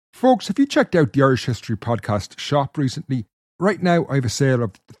Folks, have you checked out the Irish History Podcast shop recently? Right now, I have a sale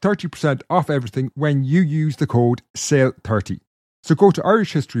of 30% off everything when you use the code SALE30. So go to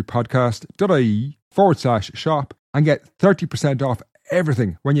irishhistorypodcast.ie/shop and get 30% off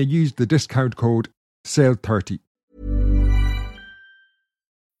everything when you use the discount code SALE30.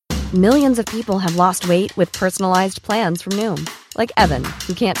 Millions of people have lost weight with personalized plans from Noom. Like Evan,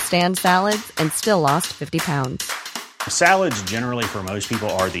 who can't stand salads and still lost 50 pounds. Salads generally for most people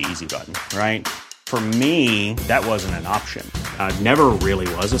are the easy button, right? For me, that wasn't an option. I never really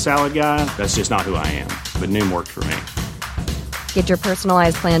was a salad guy. That's just not who I am. But Noom worked for me. Get your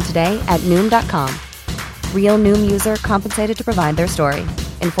personalized plan today at Noom.com. Real Noom user compensated to provide their story.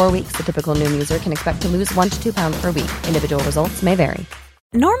 In 4 weeks, the typical Noom user can expect to lose 1 to 2 pounds per week. Individual results may vary.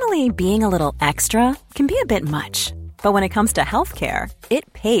 Normally, being a little extra can be a bit much. But when it comes to healthcare,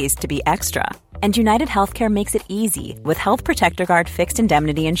 it pays to be extra. And United Healthcare makes it easy with Health Protector Guard fixed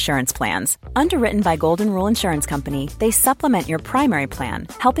indemnity insurance plans. Underwritten by Golden Rule Insurance Company, they supplement your primary plan,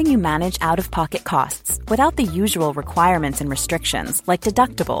 helping you manage out-of-pocket costs without the usual requirements and restrictions like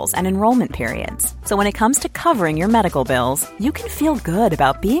deductibles and enrollment periods. So when it comes to covering your medical bills, you can feel good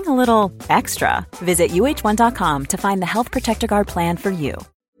about being a little extra. Visit UH1.com to find the Health Protector Guard plan for you.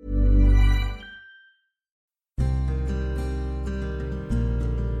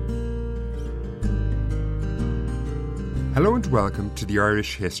 Hello and welcome to the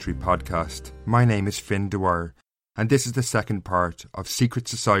Irish History Podcast. My name is Finn Dwyer, and this is the second part of Secret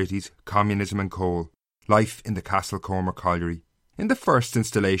Societies, Communism and Coal, Life in the Castlecomer Colliery. In the first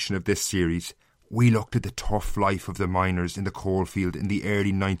installation of this series, we looked at the tough life of the miners in the coalfield in the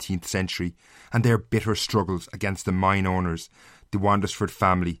early 19th century and their bitter struggles against the mine owners, the Wandesford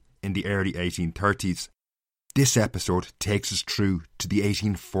family, in the early 1830s. This episode takes us through to the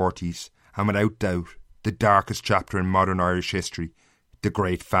 1840s, and without doubt, the darkest chapter in modern Irish history, the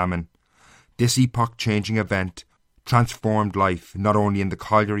Great Famine. This epoch-changing event transformed life not only in the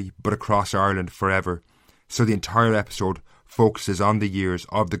colliery but across Ireland forever, so the entire episode focuses on the years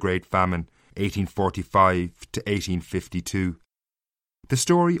of the Great Famine, 1845 to 1852. The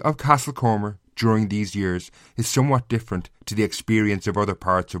story of Castlecomer during these years is somewhat different to the experience of other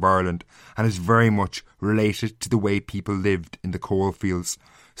parts of Ireland and is very much related to the way people lived in the coalfields.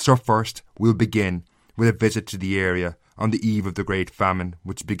 So first, we'll begin with a visit to the area on the eve of the Great Famine,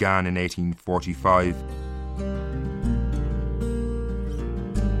 which began in 1845.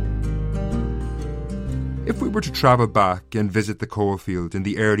 If we were to travel back and visit the coalfield in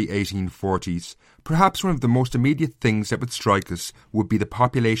the early 1840s, perhaps one of the most immediate things that would strike us would be the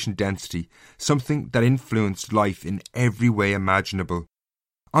population density, something that influenced life in every way imaginable.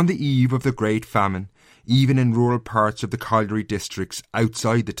 On the eve of the Great Famine, even in rural parts of the colliery districts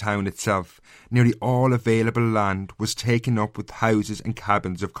outside the town itself, nearly all available land was taken up with houses and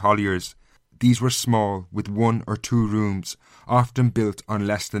cabins of colliers. These were small, with 1 or 2 rooms, often built on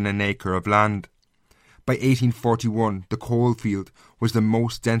less than an acre of land. By 1841, the coalfield was the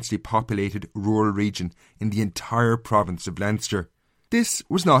most densely populated rural region in the entire province of Leinster. This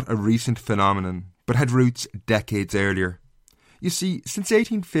was not a recent phenomenon, but had roots decades earlier. You see, since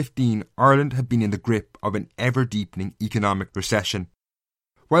 1815, Ireland had been in the grip of an ever-deepening economic recession.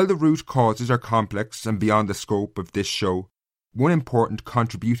 While the root causes are complex and beyond the scope of this show, one important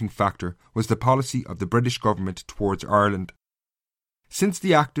contributing factor was the policy of the British government towards Ireland. Since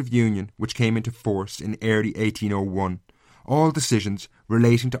the Act of Union, which came into force in early 1801, all decisions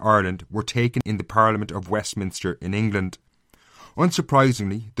relating to Ireland were taken in the Parliament of Westminster in England.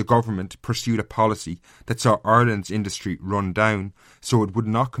 Unsurprisingly, the government pursued a policy that saw Ireland's industry run down so it would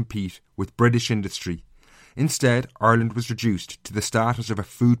not compete with British industry. Instead, Ireland was reduced to the status of a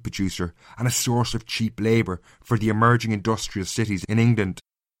food producer and a source of cheap labour for the emerging industrial cities in England.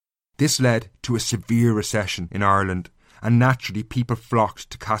 This led to a severe recession in Ireland, and naturally people flocked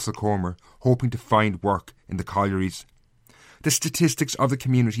to Castlecomer hoping to find work in the collieries. The statistics of the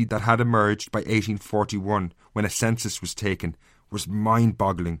community that had emerged by 1841, when a census was taken, was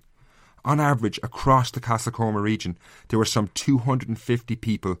mind-boggling. On average, across the Castlecomer region, there were some 250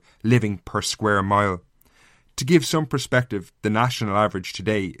 people living per square mile. To give some perspective, the national average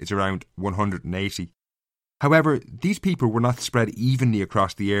today is around 180. However, these people were not spread evenly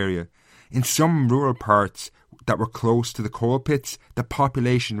across the area. In some rural parts that were close to the coal pits, the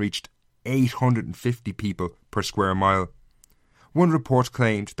population reached 850 people per square mile. One report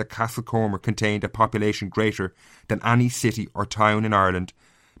claimed that Castlecomer contained a population greater than any city or town in Ireland,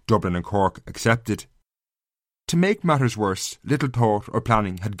 Dublin and Cork excepted. To make matters worse, little thought or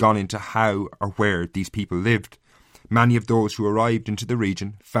planning had gone into how or where these people lived. Many of those who arrived into the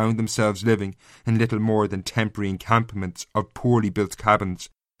region found themselves living in little more than temporary encampments of poorly built cabins,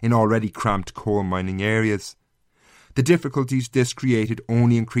 in already cramped coal mining areas. The difficulties this created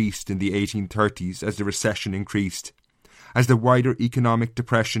only increased in the 1830s as the recession increased. As the wider economic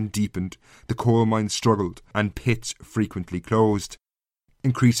depression deepened, the coal mines struggled and pits frequently closed.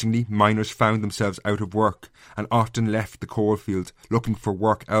 Increasingly, miners found themselves out of work and often left the coalfield looking for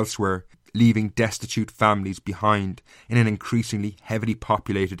work elsewhere, leaving destitute families behind in an increasingly heavily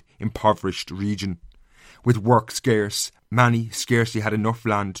populated, impoverished region. With work scarce, many scarcely had enough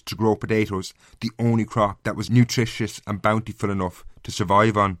land to grow potatoes, the only crop that was nutritious and bountiful enough to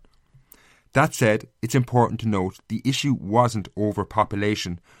survive on. That said, it's important to note the issue wasn't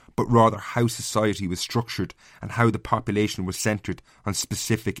overpopulation, but rather how society was structured and how the population was centred on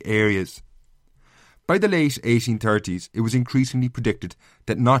specific areas. By the late 1830s, it was increasingly predicted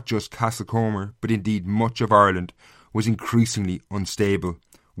that not just Castlecomer, but indeed much of Ireland, was increasingly unstable.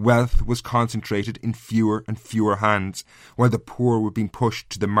 Wealth was concentrated in fewer and fewer hands, while the poor were being pushed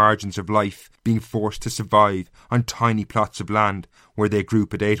to the margins of life, being forced to survive on tiny plots of land where they grew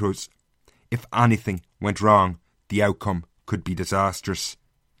potatoes. If anything went wrong, the outcome could be disastrous.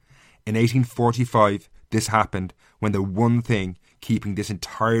 In 1845, this happened when the one thing keeping this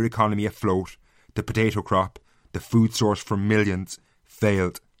entire economy afloat, the potato crop, the food source for millions,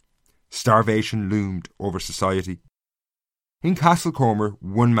 failed. Starvation loomed over society. In Castlecomer,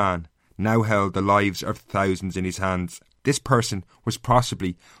 one man now held the lives of thousands in his hands. This person was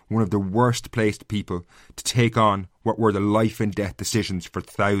possibly one of the worst placed people to take on what were the life and death decisions for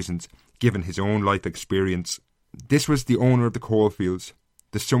thousands, given his own life experience. This was the owner of the coalfields,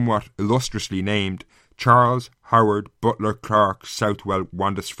 the somewhat illustriously named Charles Howard Butler Clark Southwell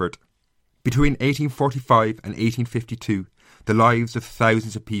Wandesford. Between 1845 and 1852, the lives of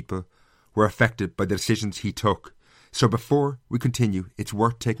thousands of people were affected by the decisions he took. So before we continue, it's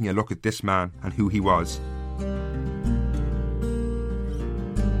worth taking a look at this man and who he was.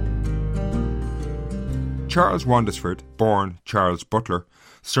 Charles Wandesford, born Charles Butler,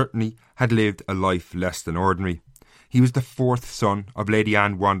 certainly had lived a life less than ordinary. He was the fourth son of Lady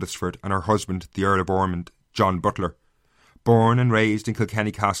Anne Wandesford and her husband, the Earl of Ormond, John Butler. Born and raised in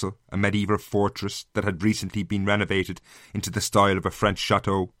Kilkenny Castle, a medieval fortress that had recently been renovated into the style of a French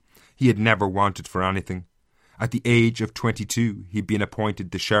chateau, he had never wanted for anything. At the age of 22, he had been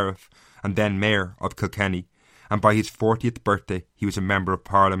appointed the Sheriff and then Mayor of Kilkenny, and by his 40th birthday he was a Member of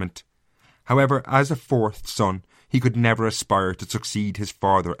Parliament. However, as a fourth son, he could never aspire to succeed his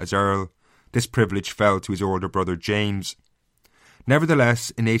father as Earl. This privilege fell to his older brother James.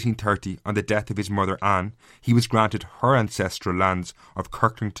 Nevertheless, in 1830, on the death of his mother Anne, he was granted her ancestral lands of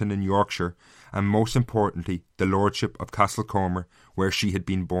Kirklington in Yorkshire, and most importantly, the lordship of Castlecomer, where she had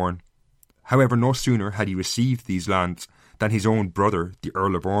been born. However, no sooner had he received these lands than his own brother, the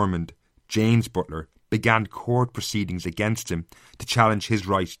Earl of Ormond, James Butler, began court proceedings against him to challenge his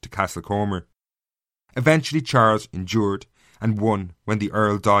right to Castlecomer. Eventually Charles endured and won when the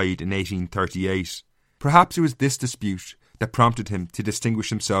Earl died in 1838. Perhaps it was this dispute that prompted him to distinguish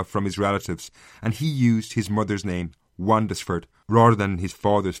himself from his relatives, and he used his mother's name, Wandesford, rather than his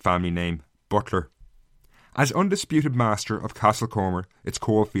father's family name, Butler. As undisputed master of Castlecomer, its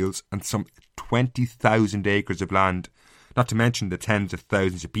coalfields and some 20,000 acres of land, not to mention the tens of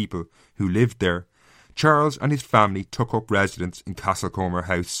thousands of people who lived there, Charles and his family took up residence in Castlecomer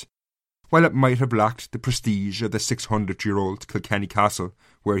House. While it might have lacked the prestige of the 600-year-old Kilkenny Castle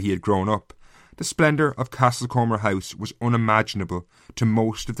where he had grown up, the splendour of Castlecomer House was unimaginable to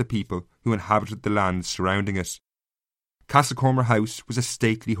most of the people who inhabited the lands surrounding it. Castlecomer House was a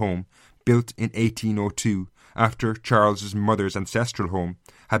stately home built in 1802 after Charles's mother's ancestral home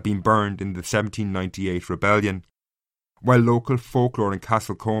had been burned in the 1798 rebellion. While local folklore in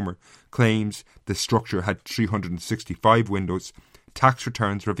Castlecomer claims the structure had 365 windows, tax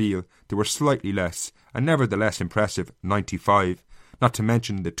returns reveal there were slightly less, and nevertheless impressive, 95, not to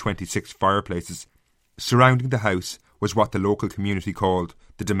mention the 26 fireplaces. Surrounding the house was what the local community called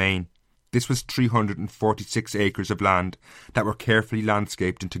the Domain. This was 346 acres of land that were carefully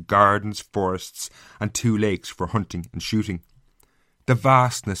landscaped into gardens, forests, and 2 lakes for hunting and shooting. The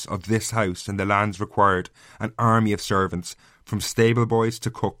vastness of this house and the lands required an army of servants, from stable boys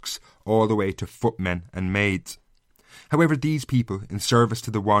to cooks, all the way to footmen and maids. However, these people, in service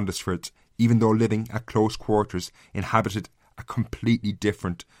to the Wandesfords, even though living at close quarters, inhabited a completely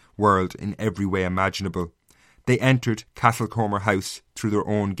different world in every way imaginable. They entered Castlecomer House through their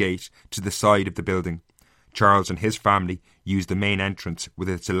own gate to the side of the building. Charles and his family used the main entrance with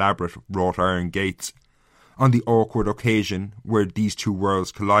its elaborate wrought iron gates. On the awkward occasion where these two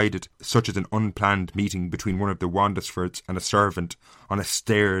worlds collided, such as an unplanned meeting between one of the Wandesfords and a servant on a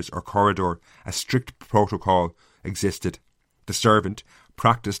stairs or corridor, a strict protocol existed. The servant,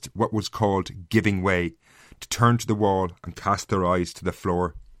 practised what was called giving way, to turn to the wall and cast their eyes to the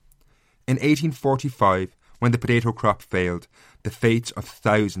floor. In 1845, when the potato crop failed, the fates of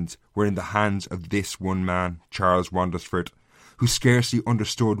thousands were in the hands of this one man, Charles Wandesford, who scarcely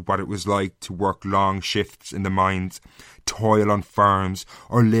understood what it was like to work long shifts in the mines, toil on farms,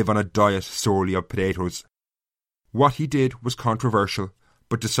 or live on a diet solely of potatoes. What he did was controversial,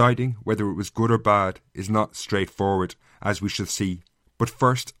 but deciding whether it was good or bad is not straightforward, as we shall see. But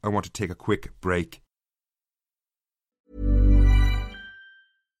first, I want to take a quick break.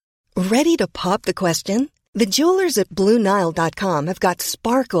 Ready to pop the question? The jewelers at BlueNile.com have got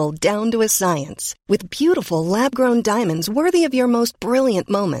sparkle down to a science with beautiful lab-grown diamonds worthy of your most brilliant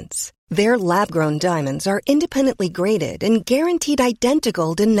moments. Their lab-grown diamonds are independently graded and guaranteed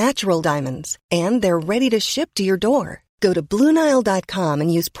identical to natural diamonds, and they're ready to ship to your door. Go to BlueNile.com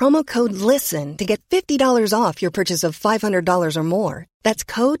and use promo code LISTEN to get $50 off your purchase of $500 or more. That's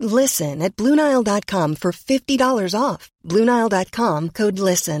code LISTEN at BlueNile.com for $50 off. BlueNile.com, code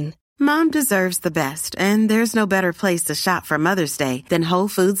LISTEN. Mom deserves the best, and there's no better place to shop for Mother's Day than Whole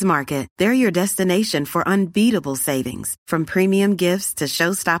Foods Market. They're your destination for unbeatable savings, from premium gifts to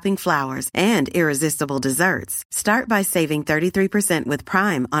show-stopping flowers and irresistible desserts. Start by saving 33% with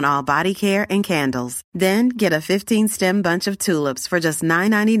Prime on all body care and candles. Then get a 15-stem bunch of tulips for just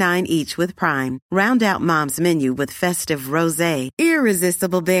 $9.99 each with Prime. Round out Mom's menu with festive rosé,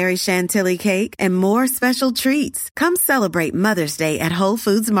 irresistible berry chantilly cake, and more special treats. Come celebrate Mother's Day at Whole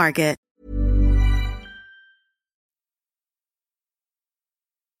Foods Market.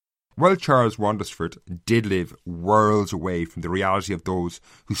 While Charles Wandesford did live worlds away from the reality of those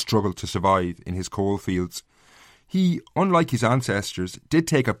who struggled to survive in his coal fields, he, unlike his ancestors, did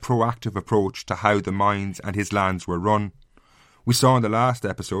take a proactive approach to how the mines and his lands were run. We saw in the last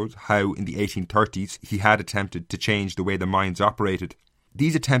episode how in the 1830s he had attempted to change the way the mines operated.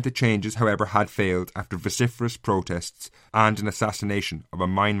 These attempted changes, however, had failed after vociferous protests and an assassination of a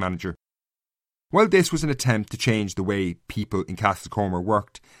mine manager. While this was an attempt to change the way people in Castlecomer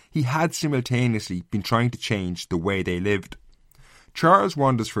worked, he had simultaneously been trying to change the way they lived. Charles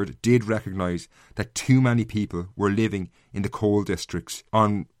Wandesford did recognise that too many people were living in the coal districts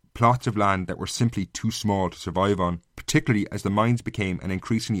on plots of land that were simply too small to survive on, particularly as the mines became an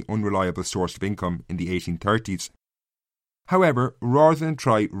increasingly unreliable source of income in the 1830s. However, rather than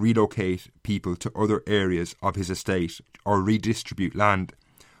try relocate people to other areas of his estate or redistribute land,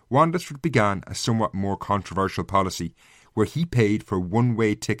 Wandesford began a somewhat more controversial policy where he paid for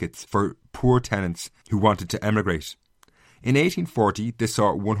one-way tickets for poor tenants who wanted to emigrate. In 1840, this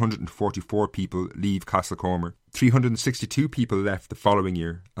saw 144 people leave Castlecomer, 362 people left the following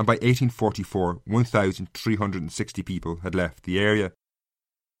year, and by 1844, 1,360 people had left the area.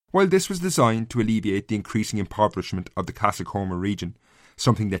 While this was designed to alleviate the increasing impoverishment of the Castlecomer region,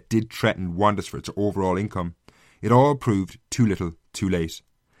 something that did threaten Wandesford's overall income, it all proved too little, too late.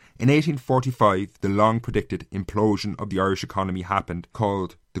 In 1845, the long-predicted implosion of the Irish economy happened,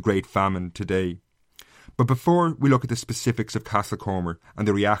 called the Great Famine today. But before we look at the specifics of Castlecomer and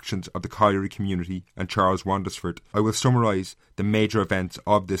the reactions of the colliery community and Charles Wandesford, I will summarise the major events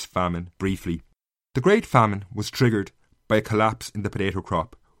of this famine briefly. The Great Famine was triggered by a collapse in the potato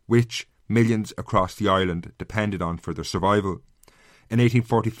crop, which millions across the island depended on for their survival. In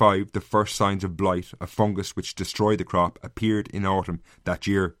 1845, the first signs of blight, a fungus which destroyed the crop, appeared in autumn that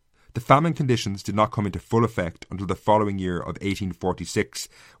year. The famine conditions did not come into full effect until the following year of 1846,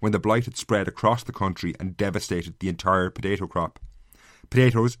 when the blight had spread across the country and devastated the entire potato crop.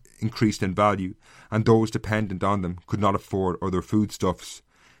 Potatoes increased in value, and those dependent on them could not afford other foodstuffs.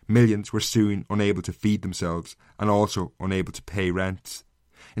 Millions were soon unable to feed themselves and also unable to pay rents.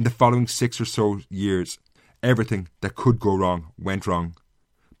 In the following 6 or so years, everything that could go wrong went wrong.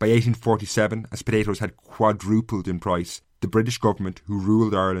 By 1847, as potatoes had quadrupled in price, the British government, who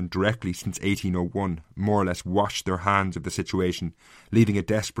ruled Ireland directly since 1801, more or less washed their hands of the situation, leaving a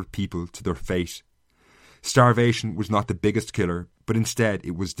desperate people to their fate. Starvation was not the biggest killer, but instead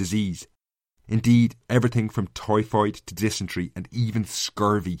it was disease. Indeed, everything from typhoid to dysentery and even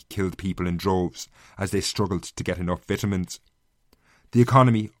scurvy killed people in droves as they struggled to get enough vitamins. The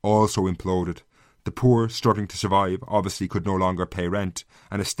economy also imploded. The poor, struggling to survive, obviously could no longer pay rent,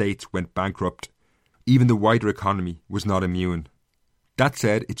 and estates went bankrupt. Even the wider economy was not immune. That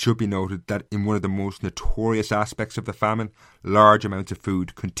said, it should be noted that in one of the most notorious aspects of the famine, large amounts of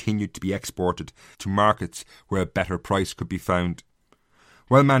food continued to be exported to markets where a better price could be found.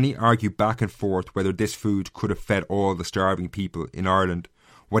 While many argue back and forth whether this food could have fed all the starving people in Ireland,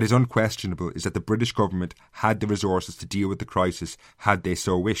 what is unquestionable is that the British government had the resources to deal with the crisis had they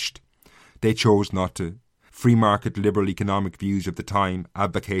so wished. They chose not to. Free market liberal economic views of the time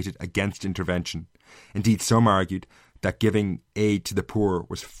advocated against intervention. Indeed, some argued that giving aid to the poor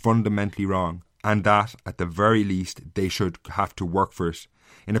was fundamentally wrong, and that, at the very least, they should have to work for it.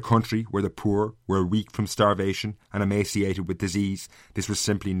 In a country where the poor were weak from starvation and emaciated with disease, this was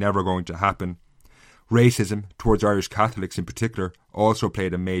simply never going to happen. Racism, towards Irish Catholics in particular, also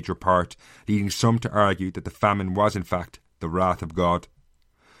played a major part, leading some to argue that the famine was in fact the wrath of God.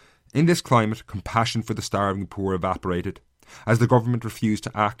 In this climate, compassion for the starving poor evaporated. As the government refused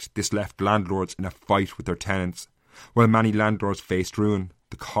to act, this left landlords in a fight with their tenants. While many landlords faced ruin,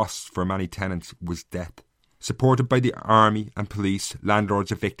 the cost for many tenants was death. Supported by the army and police,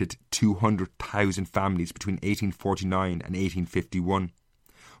 landlords evicted 200,000 families between 1849 and 1851.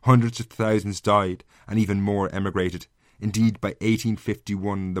 Hundreds of thousands died, and even more emigrated. Indeed, by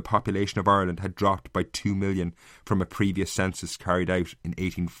 1851, the population of Ireland had dropped by 2 million from a previous census carried out in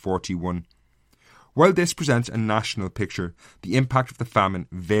 1841. While this presents a national picture, the impact of the famine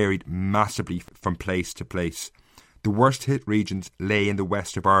varied massively from place to place. The worst hit regions lay in the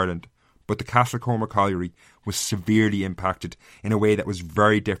west of Ireland, but the Castlecomer colliery was severely impacted in a way that was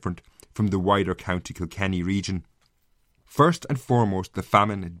very different from the wider County Kilkenny region. First and foremost, the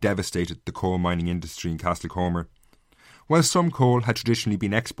famine devastated the coal mining industry in Castlecomer. While some coal had traditionally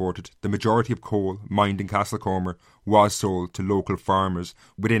been exported, the majority of coal mined in Castlecomer was sold to local farmers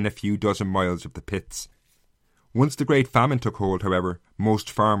within a few dozen miles of the pits. Once the Great Famine took hold, however, most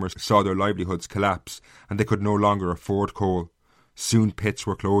farmers saw their livelihoods collapse and they could no longer afford coal. Soon pits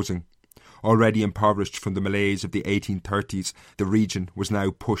were closing. Already impoverished from the malaise of the 1830s, the region was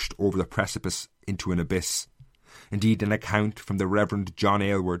now pushed over the precipice into an abyss. Indeed, an account from the Reverend John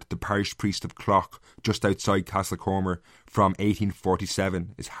Aylward, the parish priest of Clough, just outside Castlecomer, from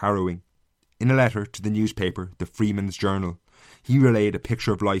 1847 is harrowing. In a letter to the newspaper, the Freeman's Journal, he relayed a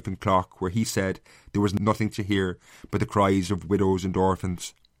picture of life in Clough where he said there was nothing to hear but the cries of widows and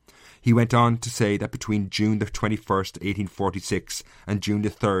orphans. He went on to say that between June the 21st, 1846 and June the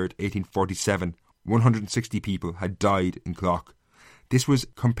 3rd, 1847, 160 people had died in Clough. This was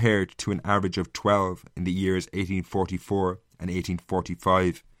compared to an average of 12 in the years 1844 and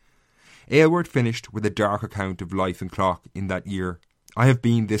 1845. Aylward finished with a dark account of life in Clough in that year. I have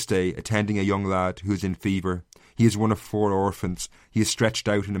been this day attending a young lad who is in fever. He is one of 4 orphans. He is stretched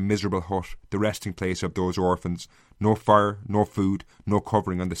out in a miserable hut, the resting place of those orphans. No fire, no food, no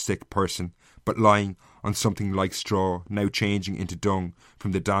covering on the sick person, but lying on something like straw, now changing into dung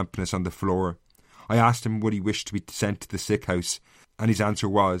from the dampness on the floor. I asked him would he wish to be sent to the sick house, and his answer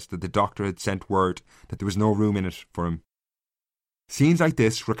was that the doctor had sent word that there was no room in it for him. Scenes like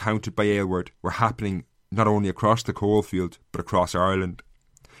this, recounted by Aylward, were happening not only across the coalfield, but across Ireland.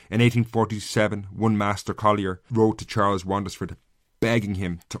 In 1847, one master collier wrote to Charles Wandesford begging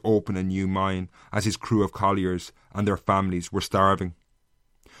him to open a new mine as his crew of colliers and their families were starving.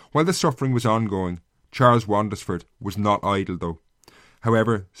 While the suffering was ongoing, Charles Wandesford was not idle though.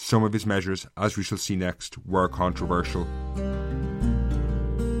 However, some of his measures, as we shall see next, were controversial.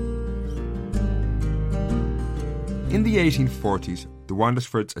 In the 1840s, the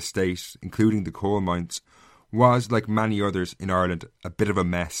Wandesfords' estate, including the coal mines, was, like many others in Ireland, a bit of a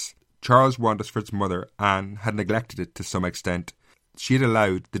mess. Charles Wandesford's mother, Anne, had neglected it to some extent. She had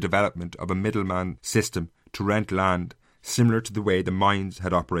allowed the development of a middleman system to rent land, similar to the way the mines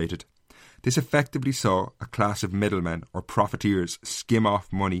had operated. This effectively saw a class of middlemen or profiteers skim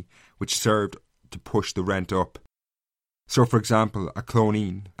off money which served to push the rent up. So, for example, at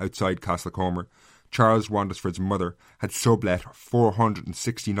Cloneen, outside Castlecomer, Charles Wandesford's mother had sublet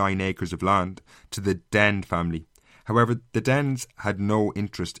 469 acres of land to the Den family. However, the Dens had no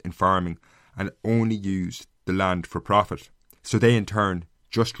interest in farming and only used the land for profit. So they in turn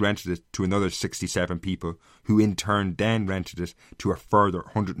just rented it to another 67 people, who in turn then rented it to a further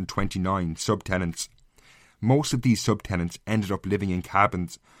 129 subtenants. Most of these subtenants ended up living in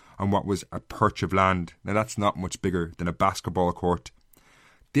cabins on what was a perch of land. Now that's not much bigger than a basketball court.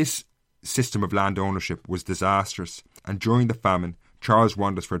 This system of land ownership was disastrous, and during the famine, Charles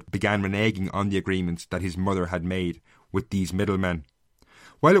Wandesford began reneging on the agreements that his mother had made with these middlemen.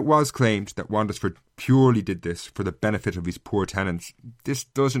 While it was claimed that Wandesford purely did this for the benefit of his poor tenants, this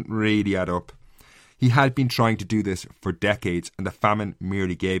doesn't really add up. He had been trying to do this for decades, and the famine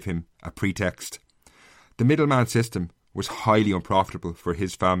merely gave him a pretext. The middleman system was highly unprofitable for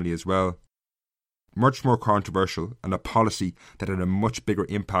his family as well. Much more controversial, and a policy that had a much bigger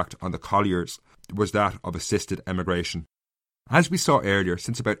impact on the colliers, was that of assisted emigration. As we saw earlier,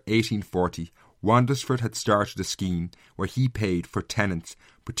 since about 1840, Wandesford had started a scheme where he paid for tenants,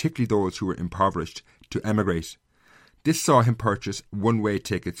 particularly those who were impoverished, to emigrate. This saw him purchase one-way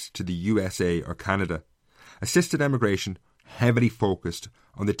tickets to the USA or Canada. Assisted emigration heavily focused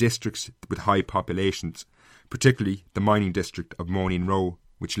on the districts with high populations, particularly the mining district of Moyne Row,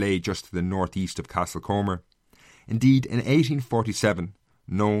 which lay just to the northeast of Castlecomer. Indeed, in 1847,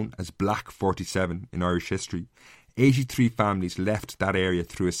 known as Black 47 in Irish history, 83 families left that area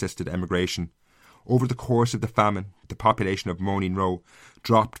through assisted emigration. Over the course of the famine, the population of Moyne Row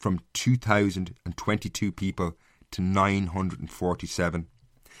dropped from 2,022 people to 947.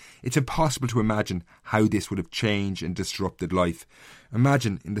 It's impossible to imagine how this would have changed and disrupted life.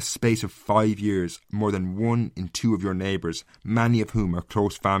 Imagine in the space of 5 years, more than 1 in 2 of your neighbours, many of whom are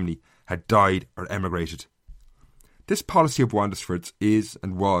close family, had died or emigrated. This policy of Wandesford's is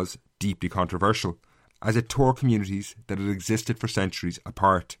and was deeply controversial, as it tore communities that had existed for centuries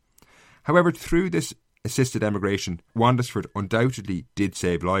apart. However, through this assisted emigration, Wandesford undoubtedly did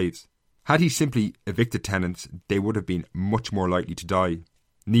save lives. Had he simply evicted tenants, they would have been much more likely to die.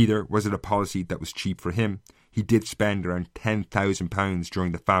 Neither was it a policy that was cheap for him. He did spend around £10,000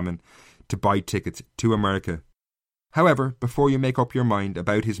 during the famine to buy tickets to America. However, before you make up your mind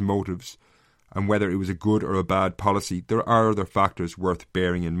about his motives and whether it was a good or a bad policy, there are other factors worth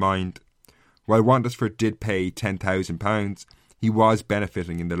bearing in mind. While Wandesford did pay £10,000, he was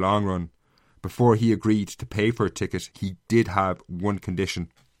benefiting in the long run. Before he agreed to pay for a ticket, he did have one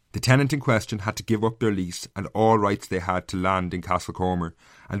condition. The tenant in question had to give up their lease and all rights they had to land in Castlecomer,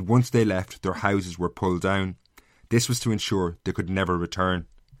 and once they left, their houses were pulled down. This was to ensure they could never return.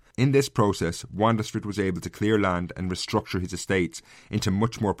 In this process, Wandesford was able to clear land and restructure his estates into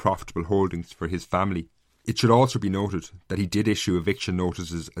much more profitable holdings for his family. It should also be noted that he did issue eviction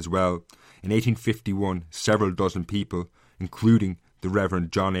notices as well. In 1851, several dozen people, including the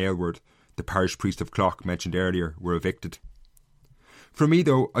Reverend John Aylward, the parish priest of Clough mentioned earlier, were evicted. For me,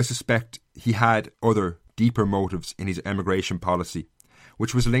 though, I suspect he had other, deeper motives in his emigration policy,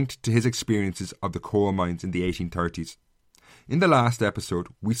 which was linked to his experiences of the coal mines in the 1830s. In the last episode,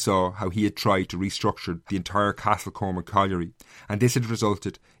 we saw how he had tried to restructure the entire Castlecomer colliery, and this had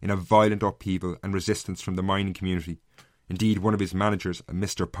resulted in a violent upheaval and resistance from the mining community. Indeed, one of his managers,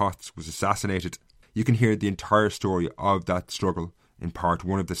 Mr. Potts, was assassinated. You can hear the entire story of that struggle in part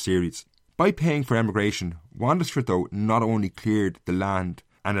 1 of the series. By paying for emigration, Wandesford, though, not only cleared the land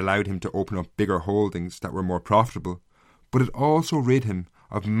and allowed him to open up bigger holdings that were more profitable, but it also rid him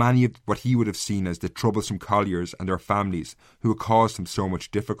of many of what he would have seen as the troublesome colliers and their families who had caused him so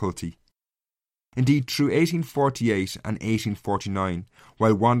much difficulty. Indeed, through 1848 and 1849,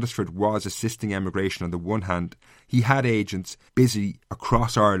 while Wandesford was assisting emigration on the one hand, he had agents busy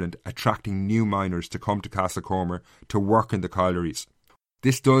across Ireland attracting new miners to come to Castlecomer to work in the collieries.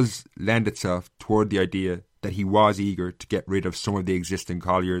 This does lend itself toward the idea that he was eager to get rid of some of the existing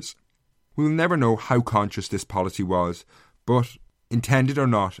colliers. We will never know how conscious this policy was, but intended or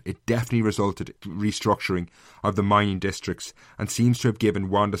not, it definitely resulted in restructuring of the mining districts and seems to have given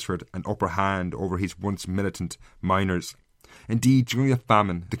Wandesford an upper hand over his once militant miners. Indeed, during the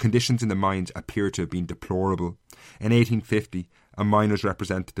famine, the conditions in the mines appear to have been deplorable. In 1850, a miners'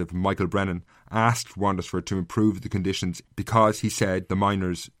 representative, Michael Brennan, asked Wandesford to improve the conditions because he said the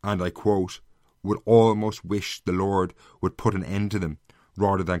miners, and I quote, would almost wish the Lord would put an end to them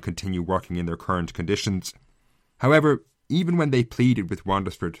rather than continue working in their current conditions. However, even when they pleaded with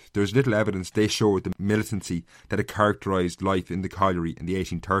Wandesford, there is little evidence they showed the militancy that had characterised life in the colliery in the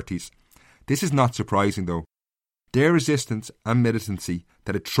 1830s. This is not surprising, though. Their resistance and militancy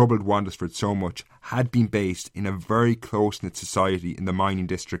that had troubled Wandesford so much had been based in a very close-knit society in the mining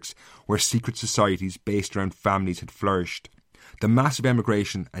districts where secret societies based around families had flourished. The massive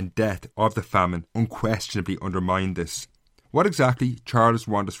emigration and death of the famine unquestionably undermined this. What exactly Charles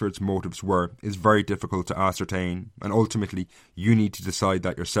Wandesford's motives were is very difficult to ascertain, and ultimately you need to decide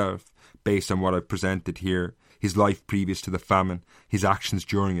that yourself based on what I've presented here, his life previous to the famine, his actions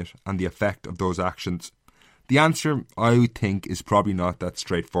during it, and the effect of those actions. The answer, I would think, is probably not that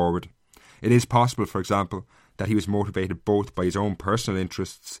straightforward. It is possible, for example, that he was motivated both by his own personal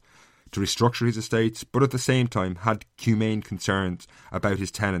interests to restructure his estates, but at the same time had humane concerns about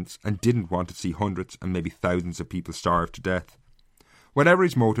his tenants and didn't want to see hundreds and maybe thousands of people starve to death. Whatever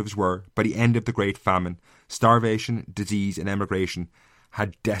his motives were, by the end of the Great Famine, starvation, disease and emigration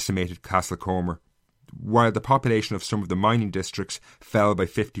had decimated Castlecomer. While the population of some of the mining districts fell by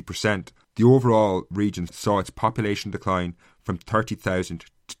 50%, the overall region saw its population decline from 30,000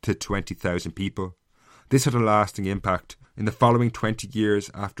 to 20,000 people. This had a lasting impact. In the following 20 years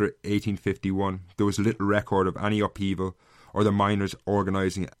after 1851, there was little record of any upheaval or the miners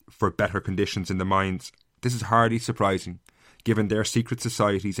organising for better conditions in the mines. This is hardly surprising, given their secret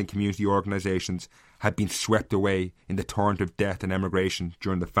societies and community organisations had been swept away in the torrent of death and emigration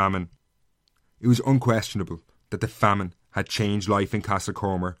during the famine. It was unquestionable that the famine had changed life in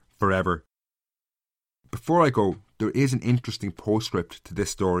Castlecormer forever. Before I go, there is an interesting postscript to this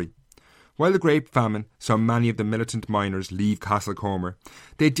story. While the Great Famine saw many of the militant miners leave Castlecormer,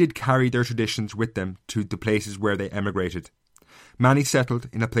 they did carry their traditions with them to the places where they emigrated. Many settled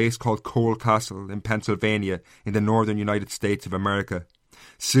in a place called Cole Castle in Pennsylvania in the northern United States of America.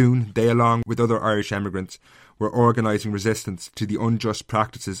 Soon, they, along with other Irish emigrants, were organising resistance to the unjust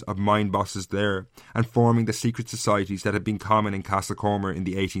practices of mine bosses there and forming the secret societies that had been common in Castlecormer in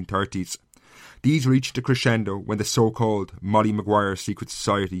the 1830s. These reached a crescendo when the so-called Molly Maguire Secret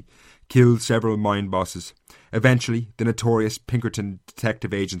Society killed several mine bosses. Eventually, the notorious Pinkerton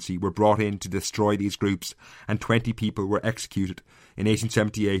Detective Agency were brought in to destroy these groups, and 20 people were executed in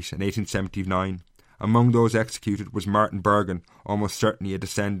 1878 and 1879. Among those executed was Martin Bergen, almost certainly a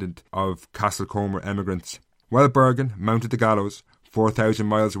descendant of Castlecormer emigrants. While Bergen mounted the gallows 4,000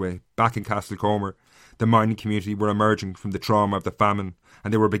 miles away, back in Castlecormer, the mining community were emerging from the trauma of the famine,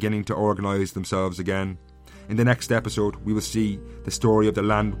 and they were beginning to organise themselves again. In the next episode, we will see the story of the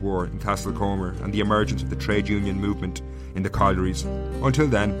land war in Castlecormer and the emergence of the trade union movement in the collieries. Until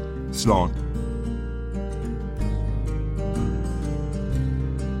then, slán.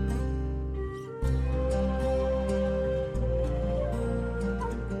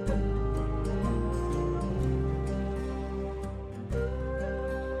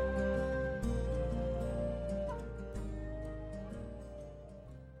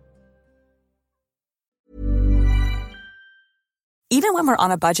 Even when we're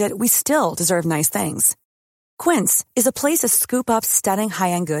on a budget, we still deserve nice things. Quince is a place to scoop up stunning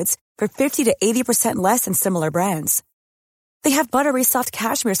high-end goods for 50 to 80% less than similar brands. They have buttery soft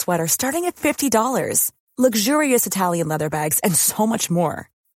cashmere sweaters starting at $50, luxurious Italian leather bags, and so much more.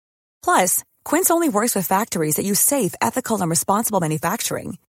 Plus, Quince only works with factories that use safe, ethical, and responsible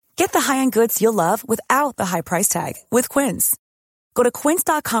manufacturing. Get the high-end goods you'll love without the high price tag with Quince. Go to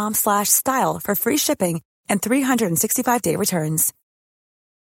quince.com/style for free shipping and 365-day returns.